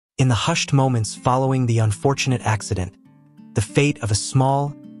In the hushed moments following the unfortunate accident, the fate of a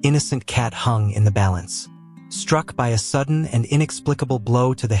small, innocent cat hung in the balance. Struck by a sudden and inexplicable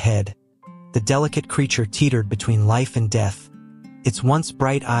blow to the head, the delicate creature teetered between life and death, its once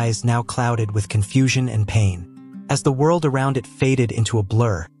bright eyes now clouded with confusion and pain. As the world around it faded into a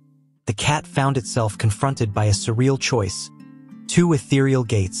blur, the cat found itself confronted by a surreal choice: two ethereal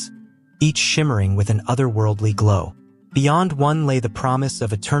gates, each shimmering with an otherworldly glow. Beyond one lay the promise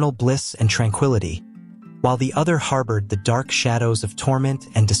of eternal bliss and tranquility, while the other harbored the dark shadows of torment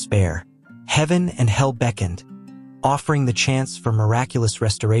and despair. Heaven and hell beckoned, offering the chance for miraculous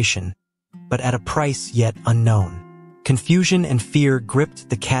restoration, but at a price yet unknown. Confusion and fear gripped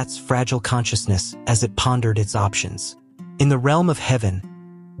the cat's fragile consciousness as it pondered its options. In the realm of heaven,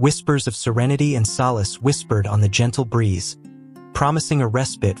 whispers of serenity and solace whispered on the gentle breeze, promising a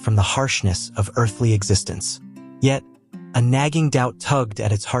respite from the harshness of earthly existence. Yet, a nagging doubt tugged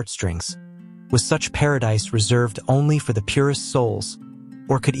at its heartstrings. Was such paradise reserved only for the purest souls,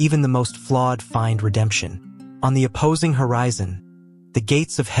 or could even the most flawed find redemption? On the opposing horizon, the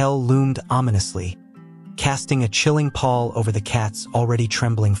gates of hell loomed ominously, casting a chilling pall over the cat's already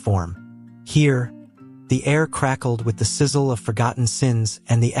trembling form. Here, the air crackled with the sizzle of forgotten sins,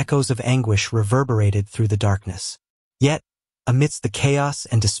 and the echoes of anguish reverberated through the darkness. Yet, amidst the chaos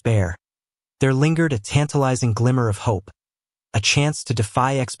and despair, there lingered a tantalizing glimmer of hope, a chance to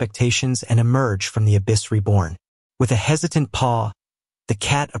defy expectations and emerge from the abyss reborn. With a hesitant paw, the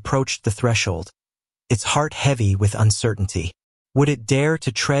cat approached the threshold, its heart heavy with uncertainty. Would it dare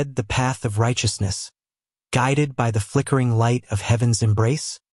to tread the path of righteousness, guided by the flickering light of heaven's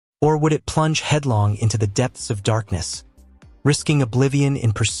embrace? Or would it plunge headlong into the depths of darkness, risking oblivion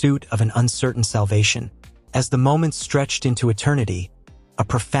in pursuit of an uncertain salvation? As the moments stretched into eternity, a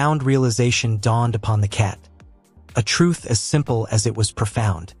profound realization dawned upon the cat. A truth as simple as it was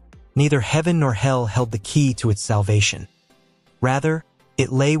profound. Neither heaven nor hell held the key to its salvation. Rather,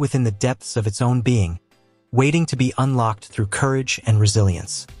 it lay within the depths of its own being, waiting to be unlocked through courage and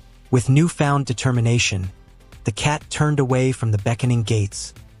resilience. With newfound determination, the cat turned away from the beckoning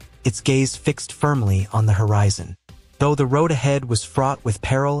gates, its gaze fixed firmly on the horizon. Though the road ahead was fraught with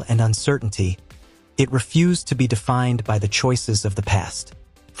peril and uncertainty, it refused to be defined by the choices of the past.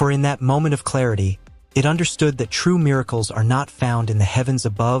 For in that moment of clarity, it understood that true miracles are not found in the heavens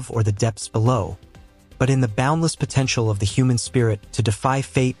above or the depths below, but in the boundless potential of the human spirit to defy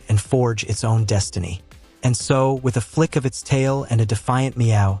fate and forge its own destiny. And so, with a flick of its tail and a defiant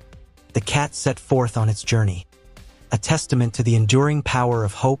meow, the cat set forth on its journey, a testament to the enduring power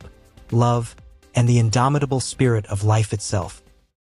of hope, love, and the indomitable spirit of life itself.